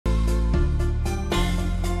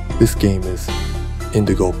This game is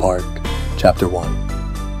Indigo Park, Chapter 1.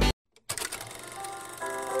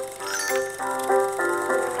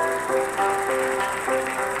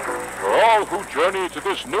 For all who journey to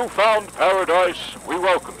this newfound paradise, we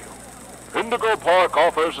welcome you. Indigo Park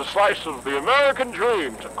offers a slice of the American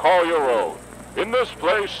dream to call your own. In this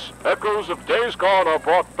place, echoes of days gone are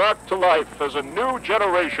brought back to life as a new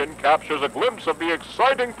generation captures a glimpse of the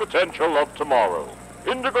exciting potential of tomorrow.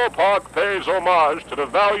 Indigo Park pays homage to the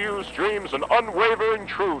values, dreams, and unwavering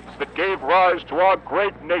truths that gave rise to our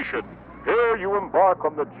great nation. Here you embark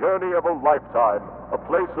on the journey of a lifetime, a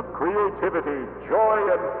place of creativity, joy,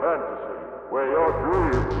 and fantasy, where your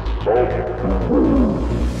dreams come true.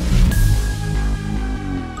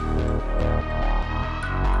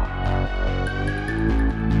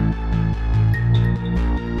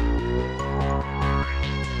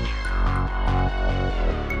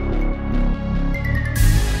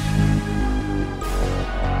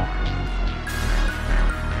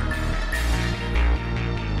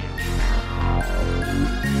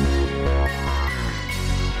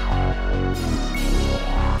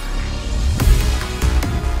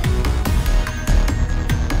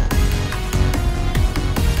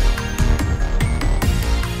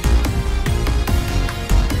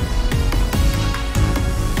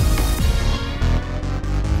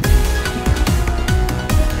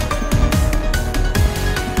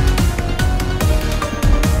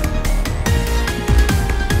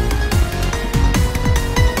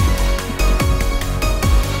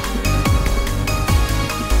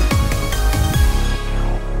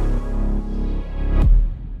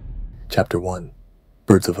 Chapter 1.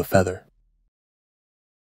 Birds of a Feather.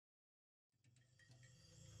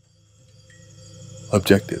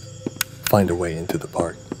 Objective: find a way into the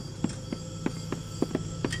park.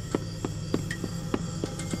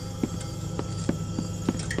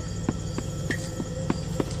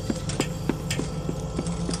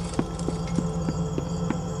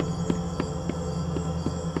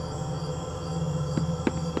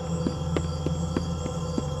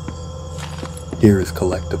 Here is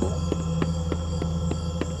collectible.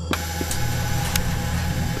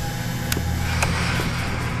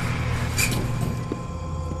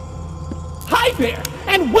 Hi there,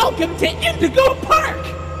 and welcome to Indigo Park,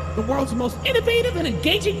 the world's most innovative and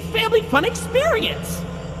engaging family fun experience.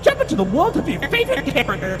 Jump into the world of your favorite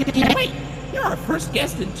character. Wait, you're our first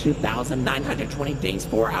guest in 2,920 days,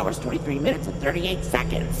 4 hours, 23 minutes, and 38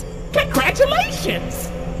 seconds. Congratulations!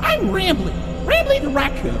 I'm Rambly the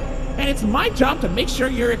raccoon, and it's my job to make sure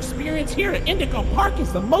your experience here at Indigo Park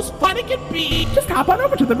is the most fun it can be. Just hop on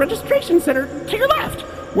over to the registration center to your left,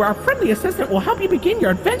 where our friendly assistant will help you begin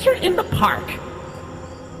your adventure in the park.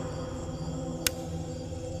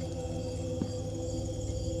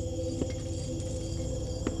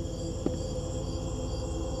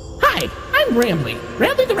 Hi, I'm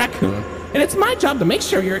Rambly the raccoon, and it's my job to make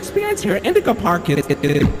sure your experience here at Indigo Park is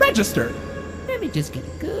registered. Let me just get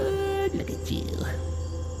a good look at you.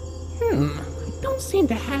 I don't seem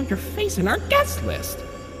to have your face in our guest list.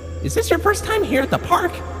 Is this your first time here at the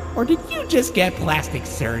park? Or did you just get plastic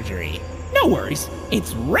surgery? No worries,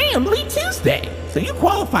 it's Rambly Tuesday, so you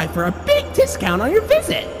qualify for a big discount on your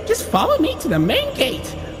visit. Just follow me to the main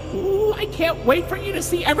gate. Ooh, I can't wait for you to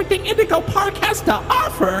see everything Indigo Park has to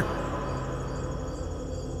offer.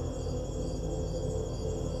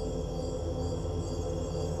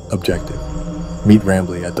 Objective: meet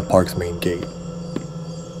Rambly at the park's main gate.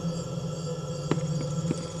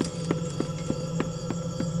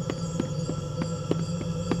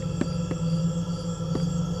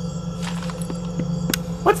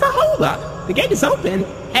 What's the holdup? The gate is open.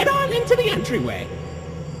 Head on into the entryway.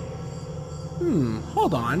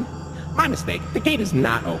 Hold on. My mistake. The gate is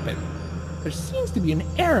not open. There seems to be an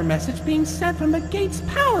error message being sent from the gate's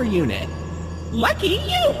power unit. Lucky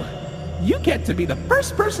you! You get to be the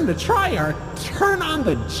first person to try our turn on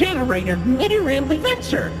the generator mini Rambly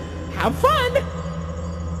venture. Have fun!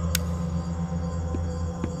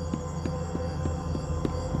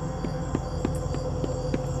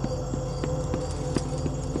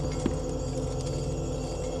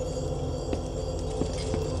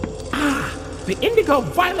 The Indigo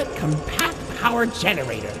Violet Compact Power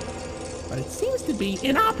Generator. But it seems to be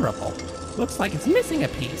inoperable. Looks like it's missing a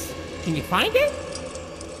piece. Can you find it?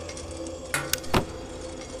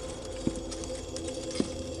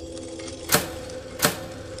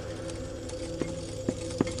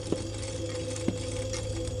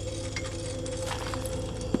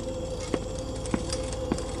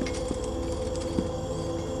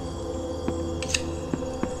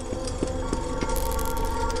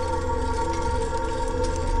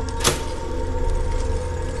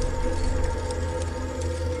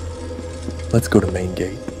 Let's go to main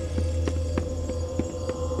gate.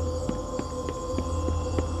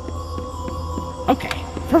 Okay,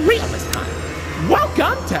 for real this time.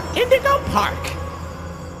 Welcome to Indigo Park.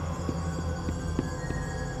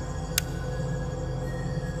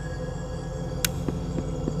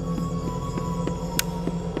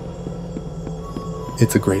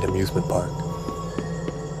 It's a great amusement park.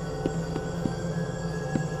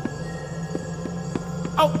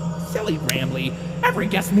 Oh, silly Rambly. Every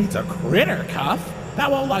guest needs a critter cuff. That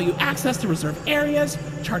will allow you access to reserved areas,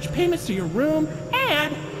 charge payments to your room,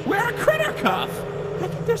 and wear a critter cuff. I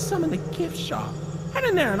think there's some in the gift shop. Head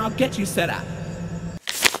in there and I'll get you set up.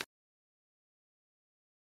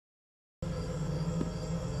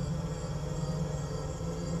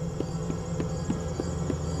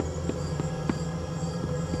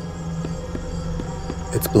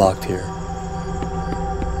 It's blocked here.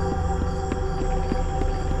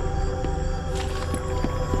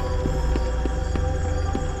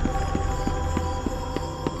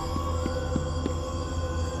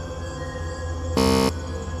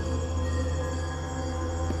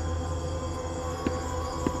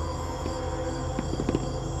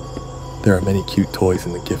 There are many cute toys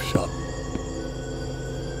in the gift shop.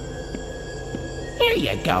 Here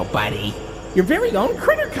you go, buddy. Your very own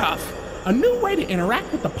critter cuff. A new way to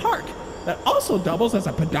interact with the park that also doubles as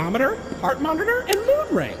a pedometer, heart monitor, and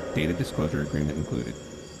mood ring. Data disclosure agreement included.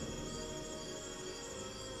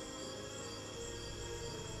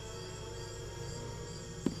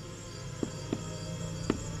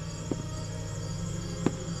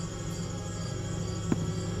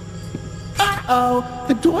 Uh-oh,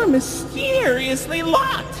 the door mysteriously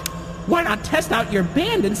locked. Why not test out your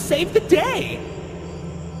band and save the day?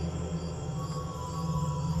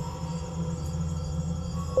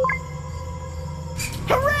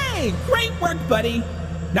 Hooray! Great work, buddy!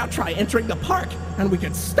 Now try entering the park, and we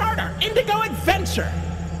can start our Indigo adventure!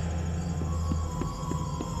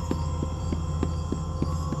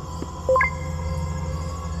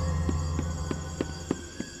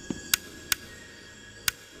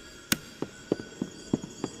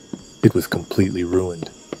 It was completely ruined.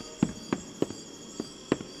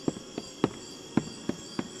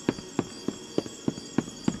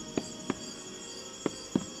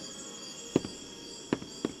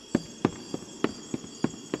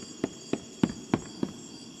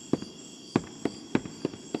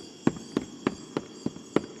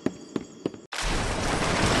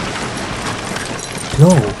 No!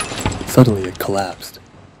 Suddenly it collapsed.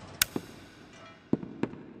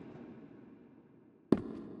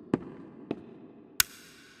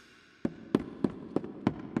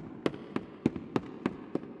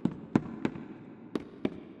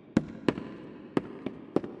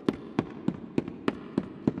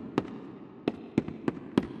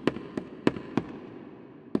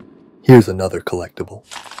 Here's another collectible.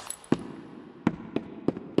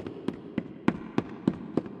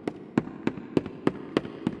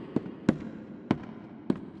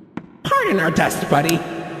 Pardon our dust, buddy.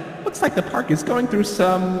 Looks like the park is going through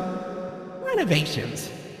some renovations.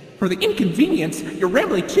 For the inconvenience, your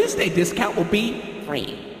Rambly Tuesday discount will be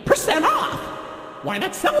 3% off. Why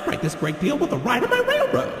not celebrate this great deal with a ride on my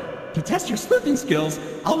railroad? To test your sleuthing skills,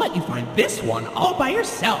 I'll let you find this one all by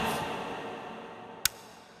yourself.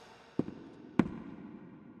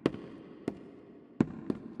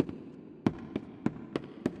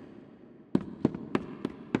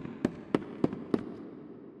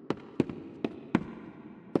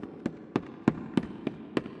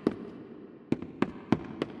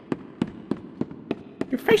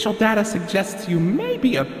 Your facial data suggests you may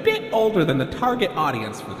be a bit older than the target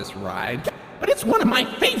audience for this ride, but it's one of my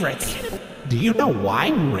favorites. Do you know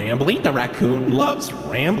why Rambly the raccoon loves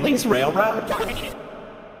Rambly's Railroad?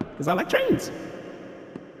 Because I like trains.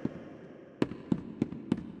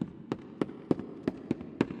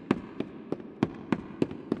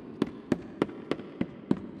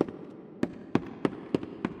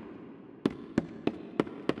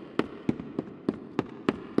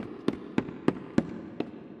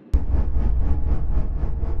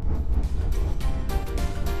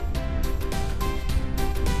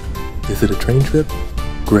 Is it a train trip?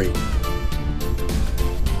 Great.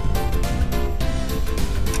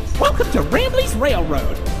 Welcome to Rambly's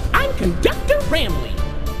Railroad. I'm Conductor Rambly.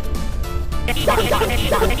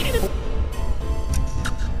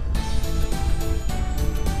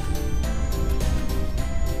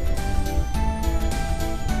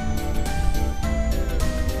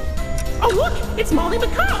 Oh look, it's Molly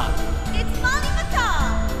McCaw. It's Molly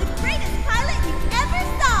McCaw, the greatest pilot you ever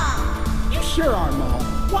saw. You sure are, Molly.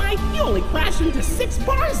 Why, you only crashed into 6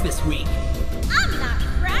 bars this week. I'm not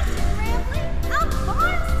crashing, Rambly. I'm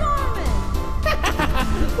barnstorming.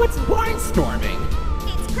 storming.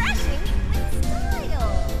 It's crashing with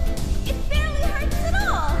style. It barely hurts at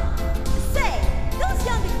all. Say, those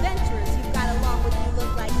young adventurers you've got along with you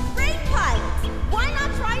look like great pilots. Why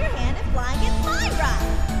not try your hand at flying at my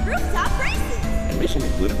ride? Rooftop races. Admission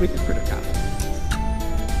included with your critter copy.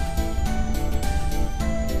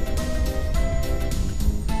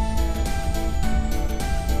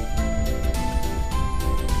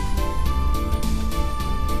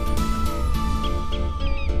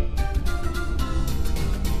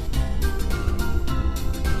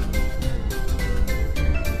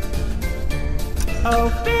 Oh,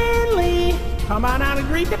 Finley, come on out and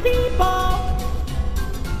greet the people.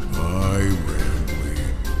 Hi, Rambly.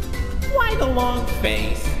 Why the long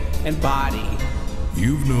face and body?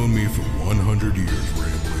 You've known me for 100 years,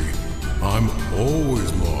 Rambly. I'm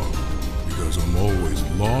always long because I'm always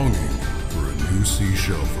longing for a new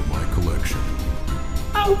seashell for my collection.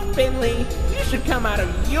 Oh, Finley, you should come out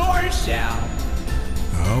of your shell.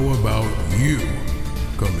 How about you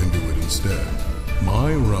come into it instead?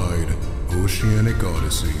 My ride, Oceanic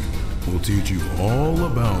Odyssey, will teach you all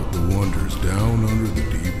about the wonders down under the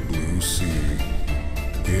deep blue sea.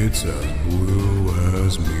 It's as blue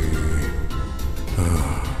as me.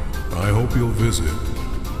 I hope you'll visit.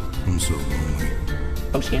 I'm so lonely.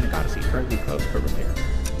 Oceanic Odyssey currently closed for repair.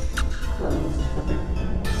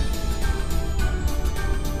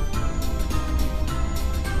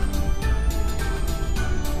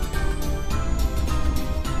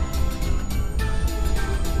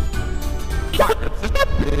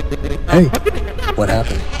 Hey, what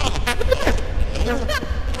happened?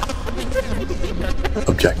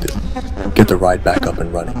 Objective. Get the ride back up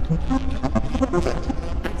and running.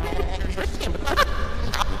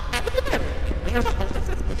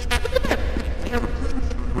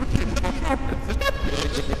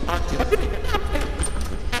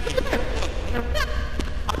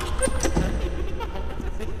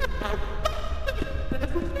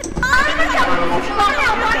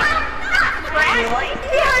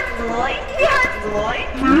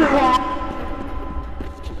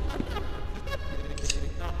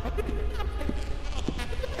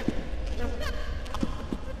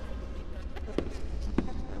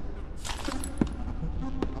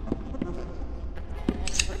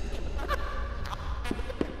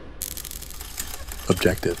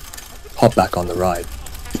 Objective. Hop back on the ride.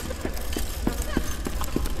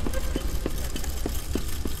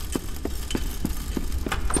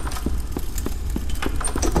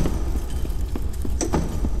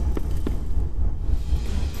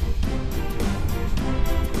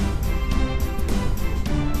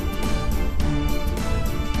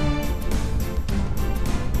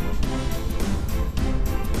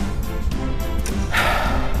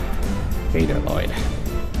 Hey there, Lloyd.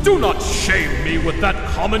 Do not shame me with that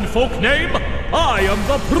common folk name. I am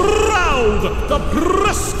the proud, the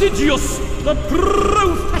prestigious, the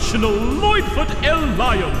professional Lloydfoot L.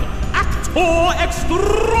 Lion, actor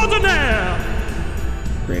extraordinaire.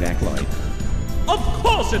 Great act, Lloyd. Of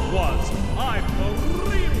course it was. I'm the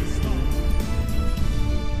real star.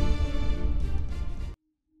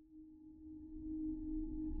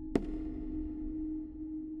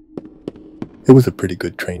 It was a pretty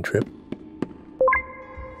good train trip.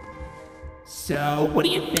 So, what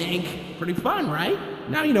do you think? Pretty fun, right?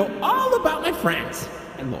 Now you know all about my friends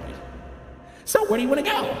and Lloyd. So, where do you want to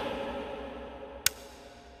go?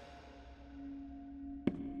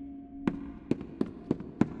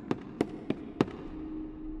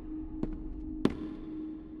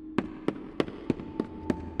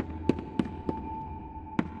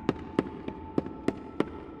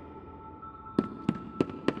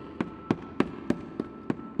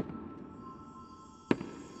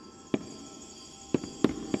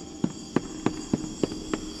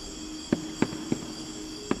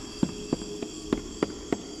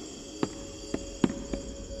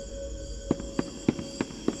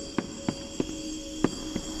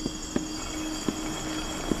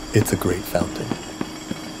 It's a great fountain.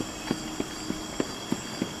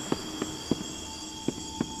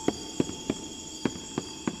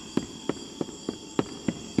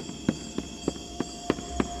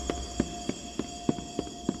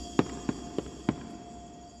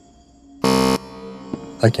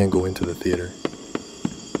 I can't go into the theater.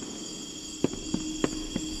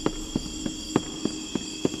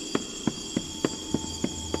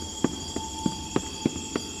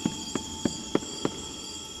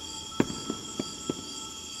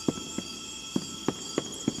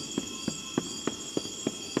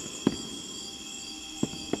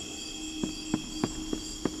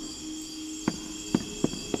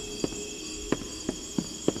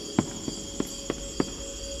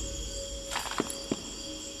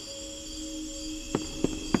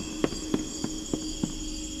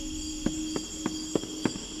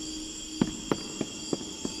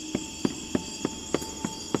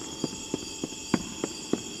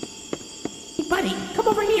 buddy, come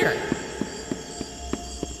over here.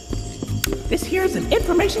 This here is an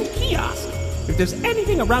information kiosk. If there's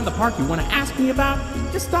anything around the park you want to ask me about,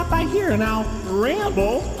 just stop by here and I'll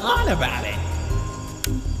ramble on about it.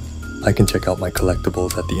 I can check out my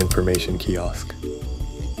collectibles at the information kiosk.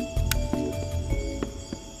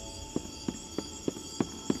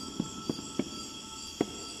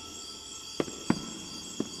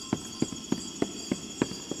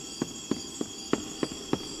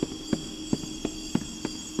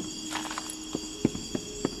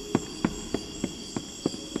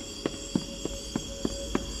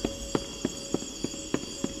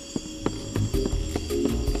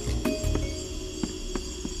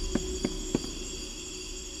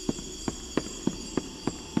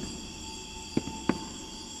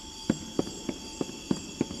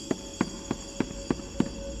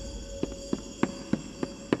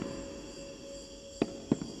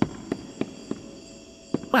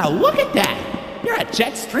 Well, look at that! You're at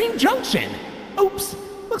Jetstream Junction! Oops!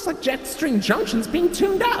 Looks like Jetstream Junction's being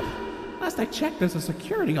tuned up! Last I checked, there's a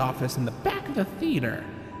security office in the back of the theater.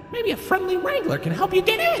 Maybe a friendly wrangler can help you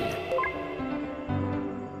get in!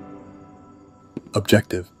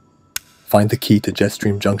 Objective: find the key to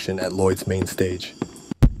Jetstream Junction at Lloyd's main stage.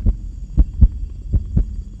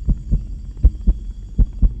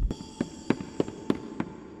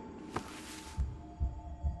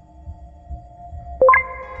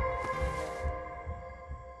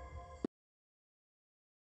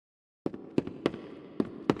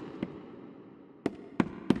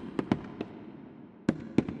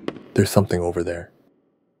 There's something over there.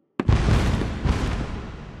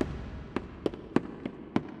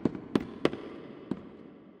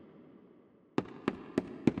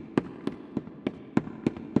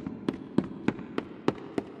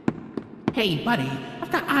 Hey, buddy,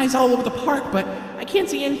 I've got eyes all over the park, but I can't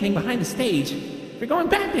see anything behind the stage. If you're going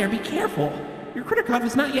back there, be careful. Your Criticov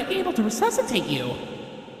is not yet able to resuscitate you.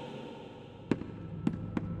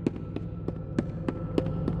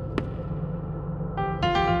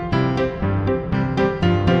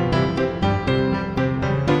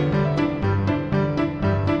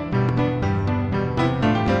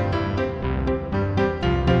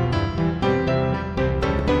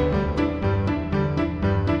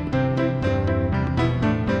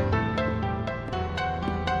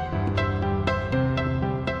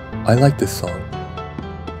 I like this song.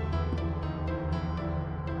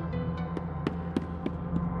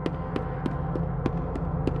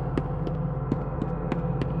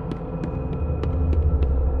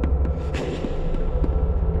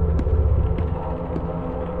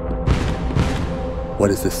 What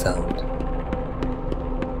is this sound?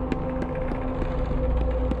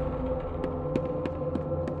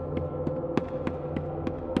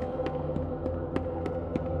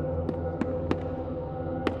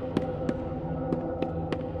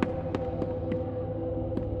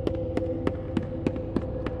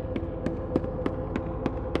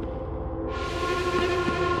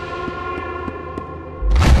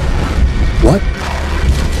 What?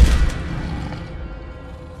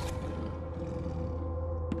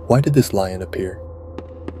 Why did this lion appear?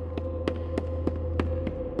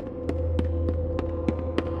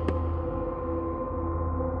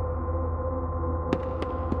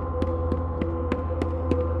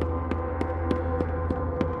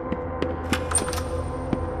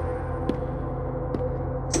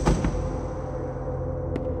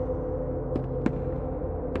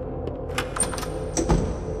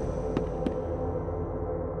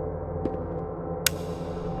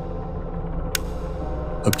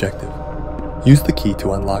 Objective: use the key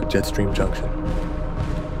to unlock Jetstream Junction.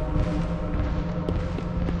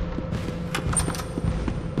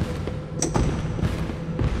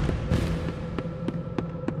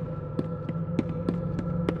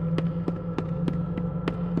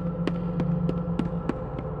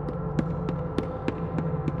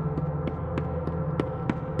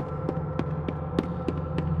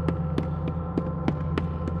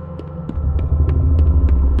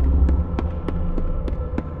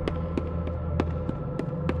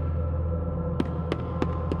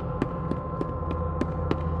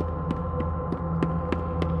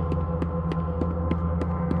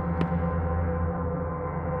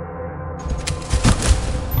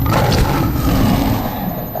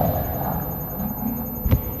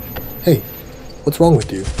 Hey, what's wrong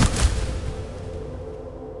with you?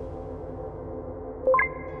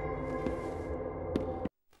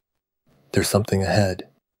 There's something ahead.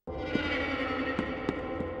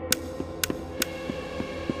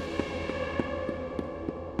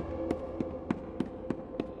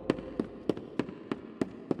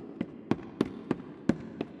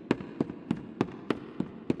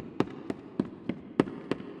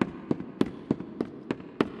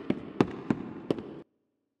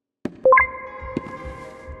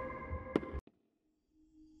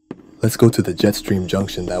 Let's go to the Jetstream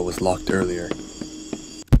junction that was locked earlier.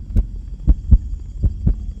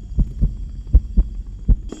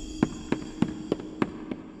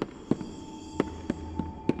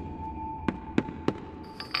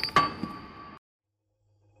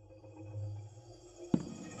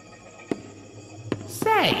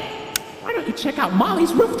 Say, why don't you check out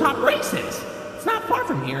Molly's Rooftop Races? It's not far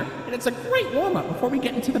from here, and it's a great warm-up before we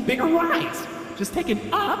get into the bigger rides. Just take it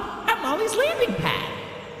up at Molly's landing pad.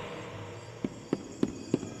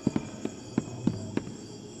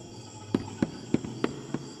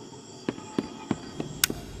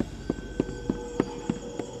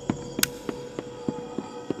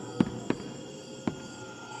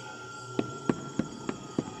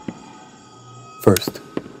 First,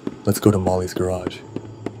 let's go to Molly's garage.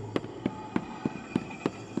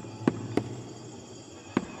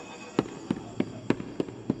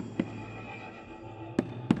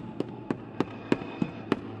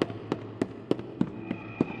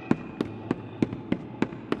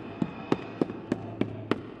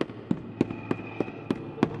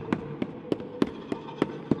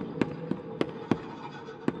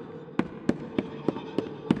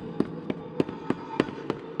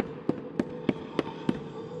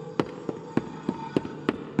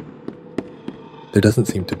 There doesn't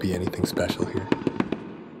seem to be anything special here.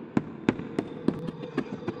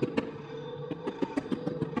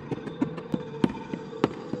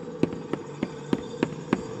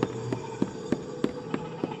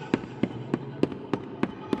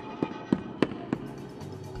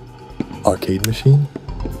 Arcade machine?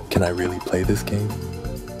 Can I really play this game?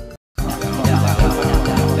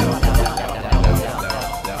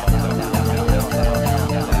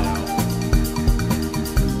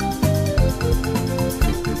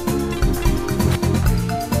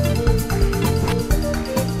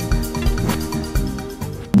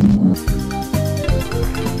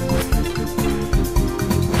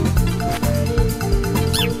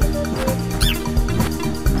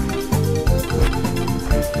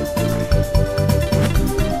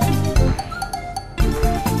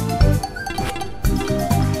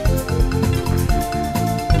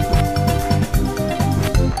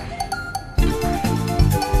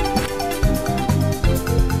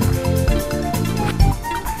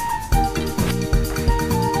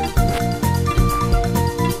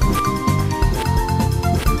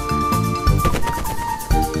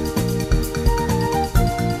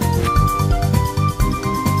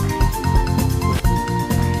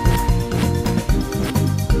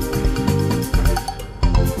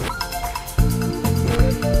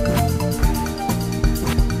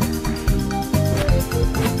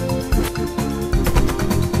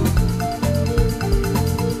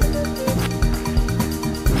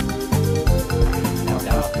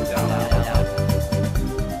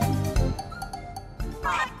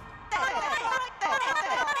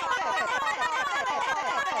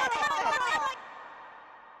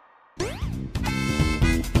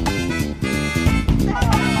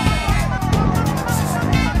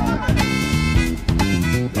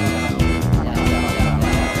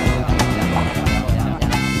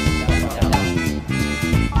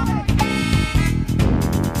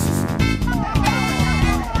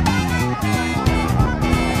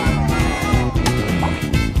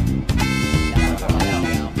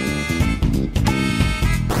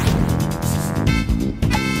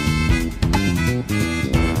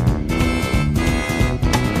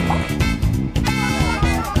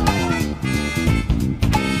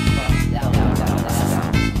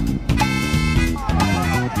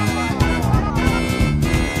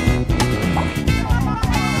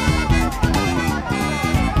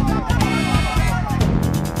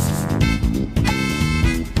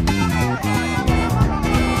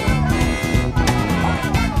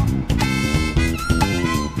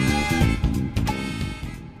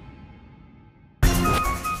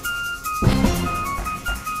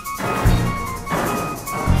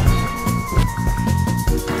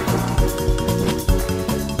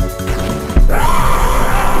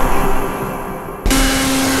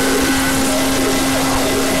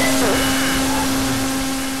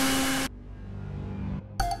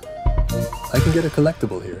 I can get a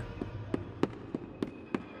collectible here.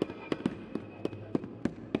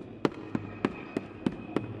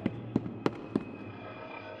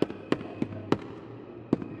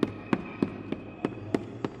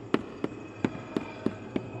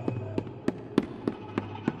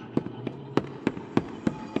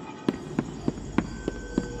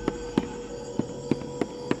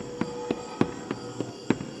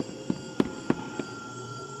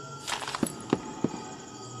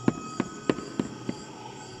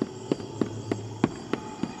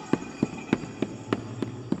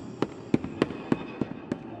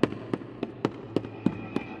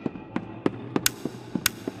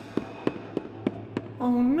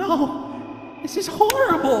 Oh no, this is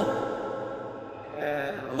horrible.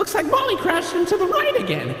 Looks like Molly crashed into the right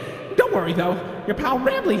again. Don't worry though, your pal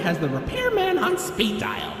Rambley has the repairman on speed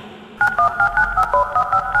dial.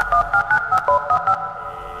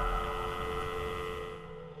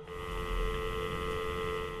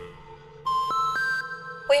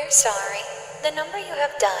 We're sorry. The number you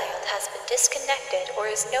have dialed has been disconnected or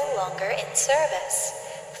is no longer in service.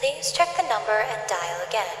 Please check the number and dial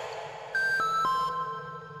again.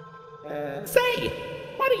 Say,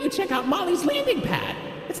 why don't you check out Molly's landing pad?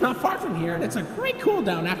 It's not far from here and it's a great cool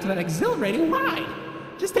down after that exhilarating ride.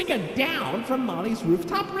 Just take a down from Molly's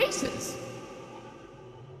rooftop races.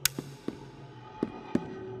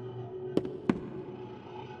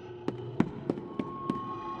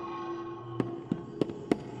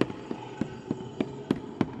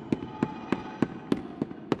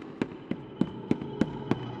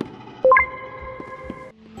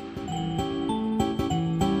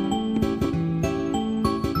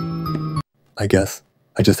 I guess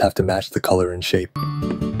I just have to match the color and shape.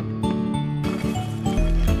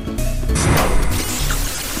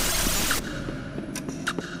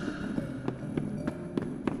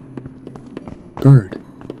 Bird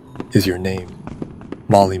is your name,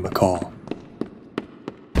 Molly McCall.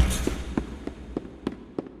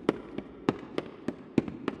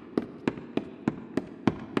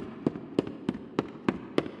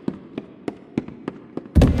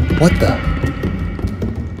 What the?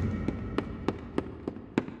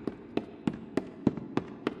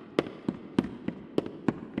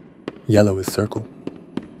 Yellow is circle.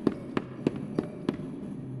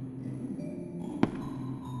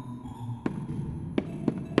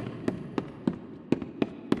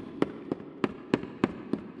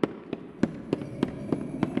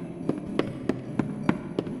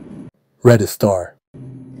 Red is star.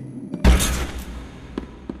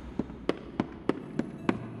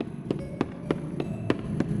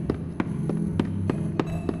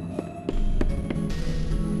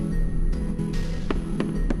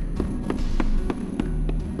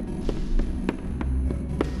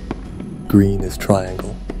 Green is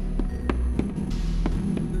triangle.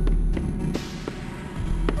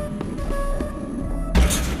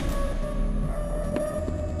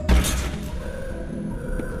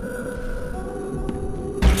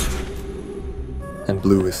 And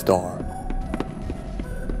blue is star.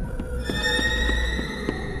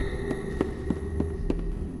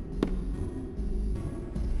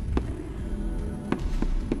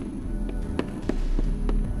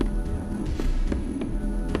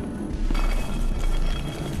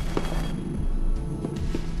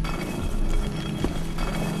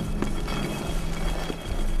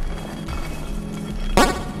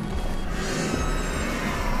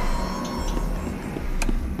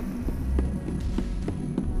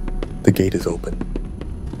 The gate is open.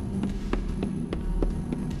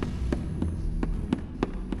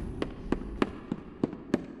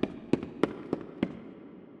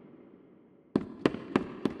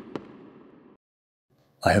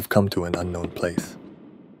 I have come to an unknown place.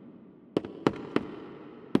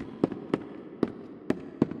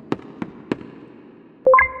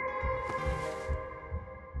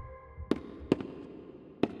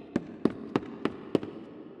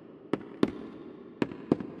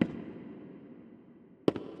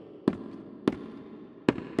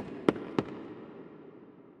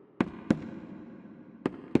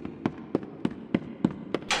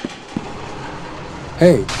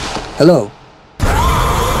 Hey, hello.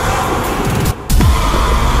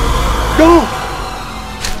 Go!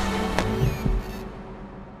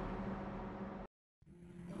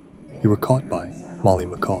 You were caught by Molly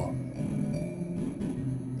McCall.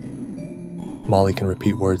 Molly can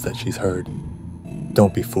repeat words that she's heard.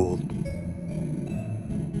 Don't be fooled.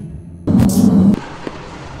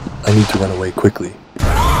 I need to run away quickly.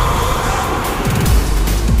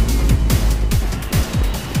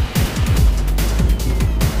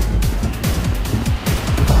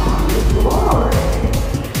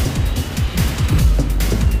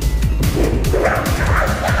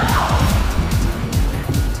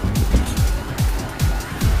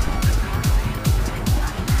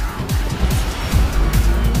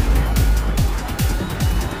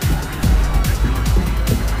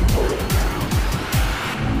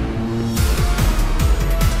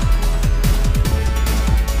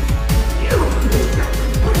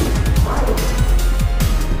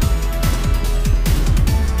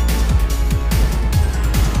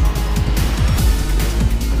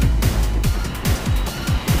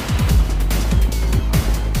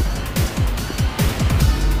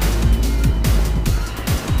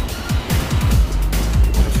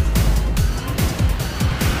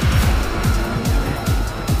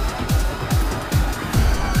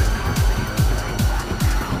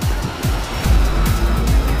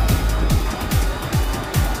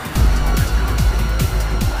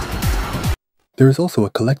 There is also a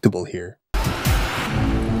collectible here.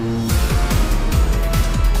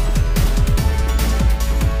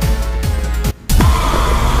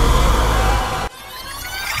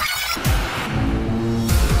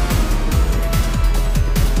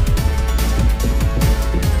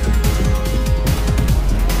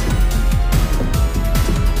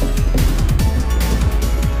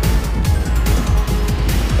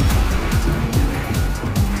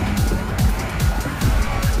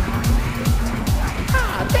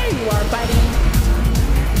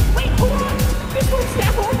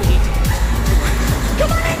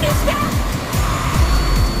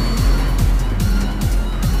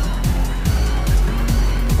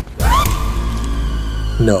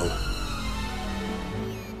 No.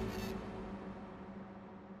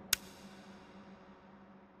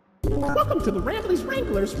 Welcome to the Rambley's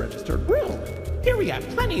Wranglers registered room. Here we have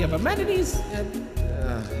plenty of amenities and...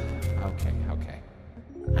 Okay.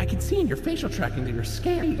 I can see in your facial tracking that you're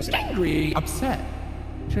scared, angry, upset.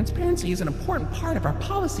 Transparency is an important part of our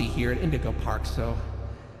policy here at Indigo Park, so...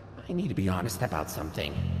 I need to be honest about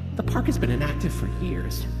something. The park has been inactive for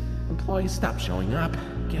years. Employees stopped showing up,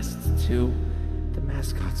 guests too. The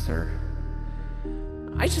mascots are...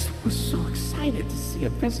 I just was so excited to see a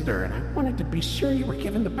visitor, and I wanted to be sure you were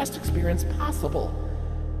given the best experience possible.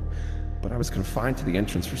 But I was confined to the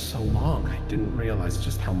entrance for so long, I didn't realize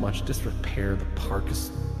just how much disrepair the park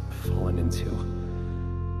has fallen into.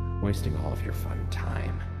 Wasting all of your fun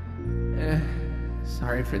time.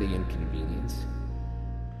 Sorry for the inconvenience.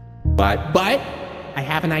 But, I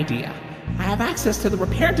have an idea. I have access to the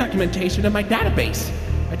repair documentation in my database.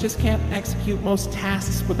 I just can't execute most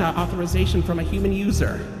tasks without authorization from a human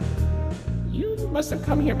user. You must have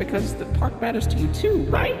come here because the park matters to you too,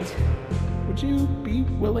 right? Would you be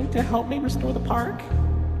willing to help me restore the park?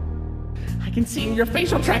 I can see in your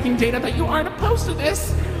facial tracking data that you aren't opposed to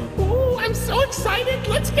this. Oh, I'm so excited!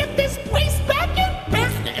 Let's get this place back in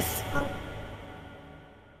business!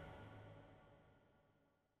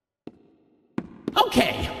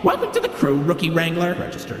 Okay, welcome to the crew, Rookie Wrangler.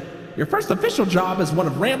 Registered. Your first official job as one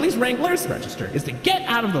of Rambley's Wranglers, registered, is to get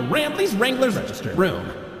out of the Rambley's Wranglers, registered, room.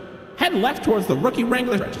 Head left towards the Rookie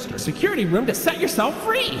Wrangler, registered, security room to set yourself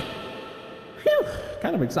free. Phew,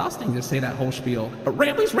 kind of exhausting to say that whole spiel. But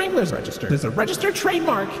Rambley's Wranglers, registered, is a registered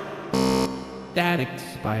trademark. That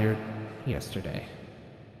expired yesterday.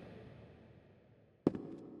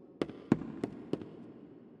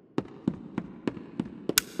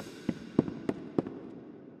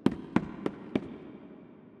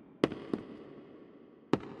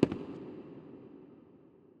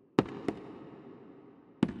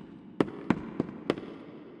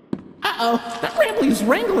 That Rambley's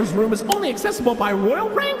Wranglers room is only accessible by Royal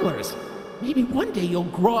Wranglers. Maybe one day you'll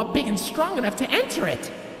grow up big and strong enough to enter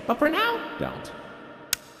it. But for now, don't.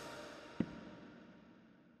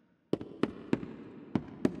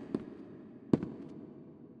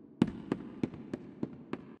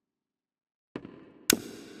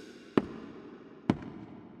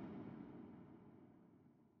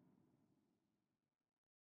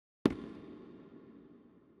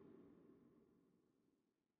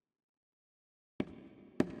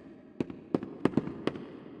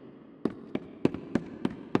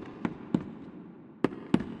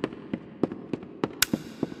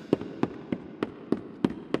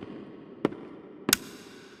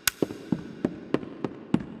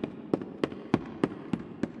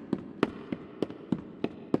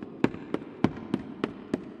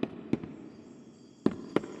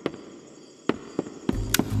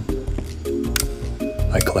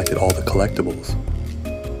 I collected all the collectibles.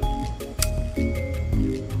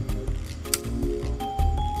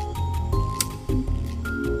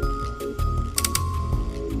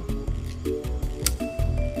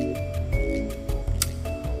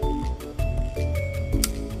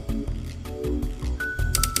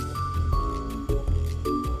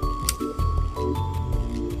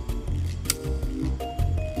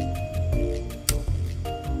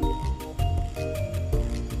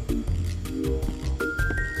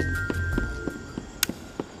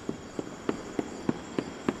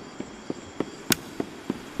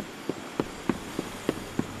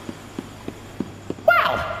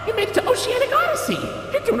 You made it to Oceanic Odyssey!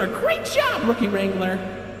 You're doing a great job, Rookie Wrangler!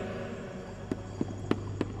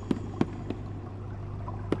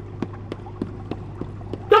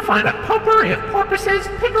 You'll find a potpourri of porpoises,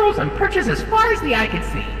 pickerels, and perches as far as the eye can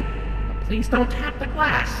see. But please don't tap the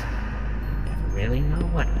glass. You never really know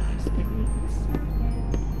what lies beneath the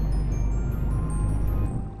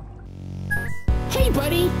surface. Hey,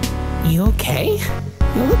 buddy! You okay?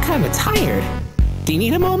 You look kind of tired. Do you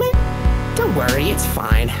need a moment? Don't worry, it's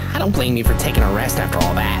fine. I don't blame you for taking a rest after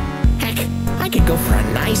all that. Heck, I could go for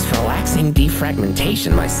a nice, relaxing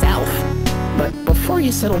defragmentation myself. But before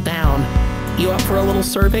you settle down, you up for a little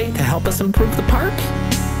survey to help us improve the park?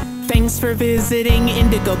 Thanks for visiting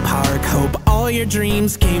Indigo Park. Hope all your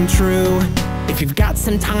dreams came true. If you've got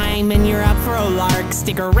some time and you're up for a lark,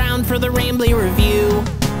 stick around for the Rambly review.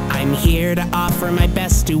 I'm here to offer my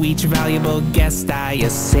best to each valuable guest I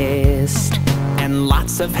assist. And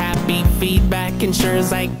lots of happy feedback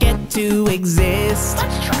ensures I get to exist.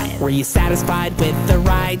 Let's try it. Were you satisfied with the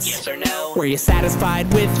rides? Yes or no? Were you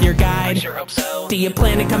satisfied with your guide? I sure hope so. Do you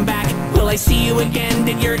plan to come back? Will I see you again?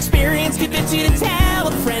 Did your experience convince you to tell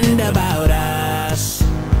a friend about us?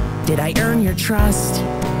 Did I earn your trust?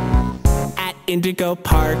 At Indigo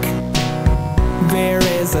Park, there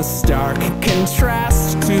is a stark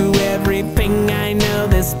contrast to everything I know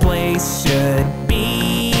this place should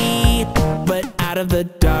be. But out of the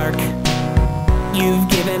dark, you've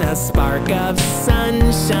given a spark of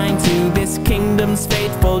sunshine to this kingdom's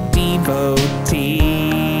faithful devotee.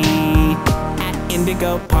 At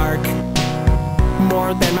Indigo Park,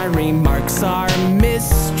 more than my remarks are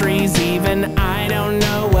mysteries. Even I don't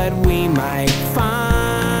know what we might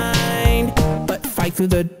find. But fight through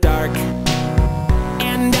the dark,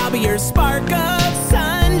 and I'll be your spark of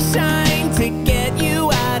sunshine to get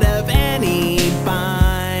you out of any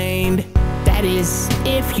bind. That is,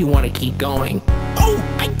 if you want to keep going. Oh,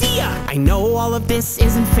 idea! I know all of this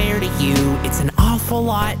isn't fair to you. It's an awful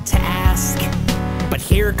lot to ask. But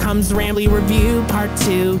here comes Rambly Review Part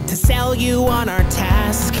 2 to sell you on our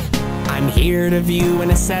task. I'm here to view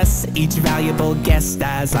and assess each valuable guest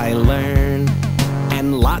as I learn.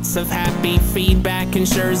 And lots of happy feedback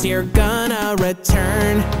ensures you're gonna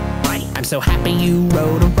return. Right, I'm so happy you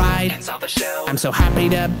rode a ride and saw the show. I'm so happy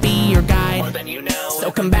to be your guide, more than you know. So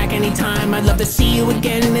come back anytime, I'd love to see you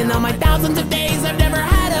again. In all my thousands of days, I've never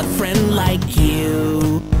had a friend like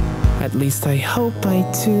you. At least I hope I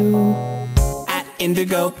do. At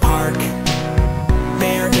Indigo Park,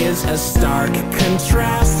 there is a stark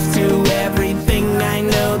contrast to everything I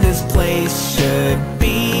know this place should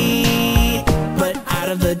be. But out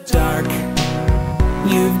of the dark,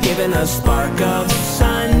 you've given a spark of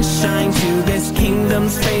sunshine to this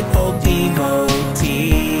kingdom's faithful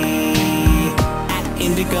devotee. At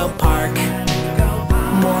Indigo Park,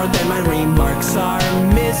 more than my remarks are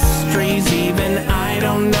mysteries. Even I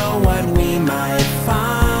don't know what we might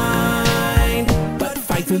find. But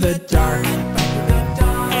fight through the dark,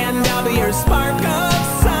 and I'll be your spark of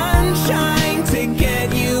sunshine to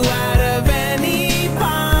get you out of any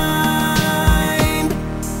bind.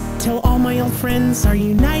 Till all my old friends are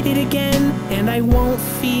united again, and I won't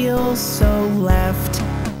feel so left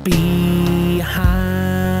behind.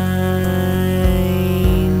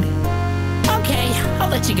 Okay, I'll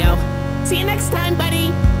let you go. See you next time,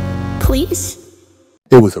 buddy. Please?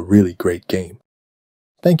 It was a really great game.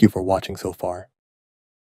 Thank you for watching so far.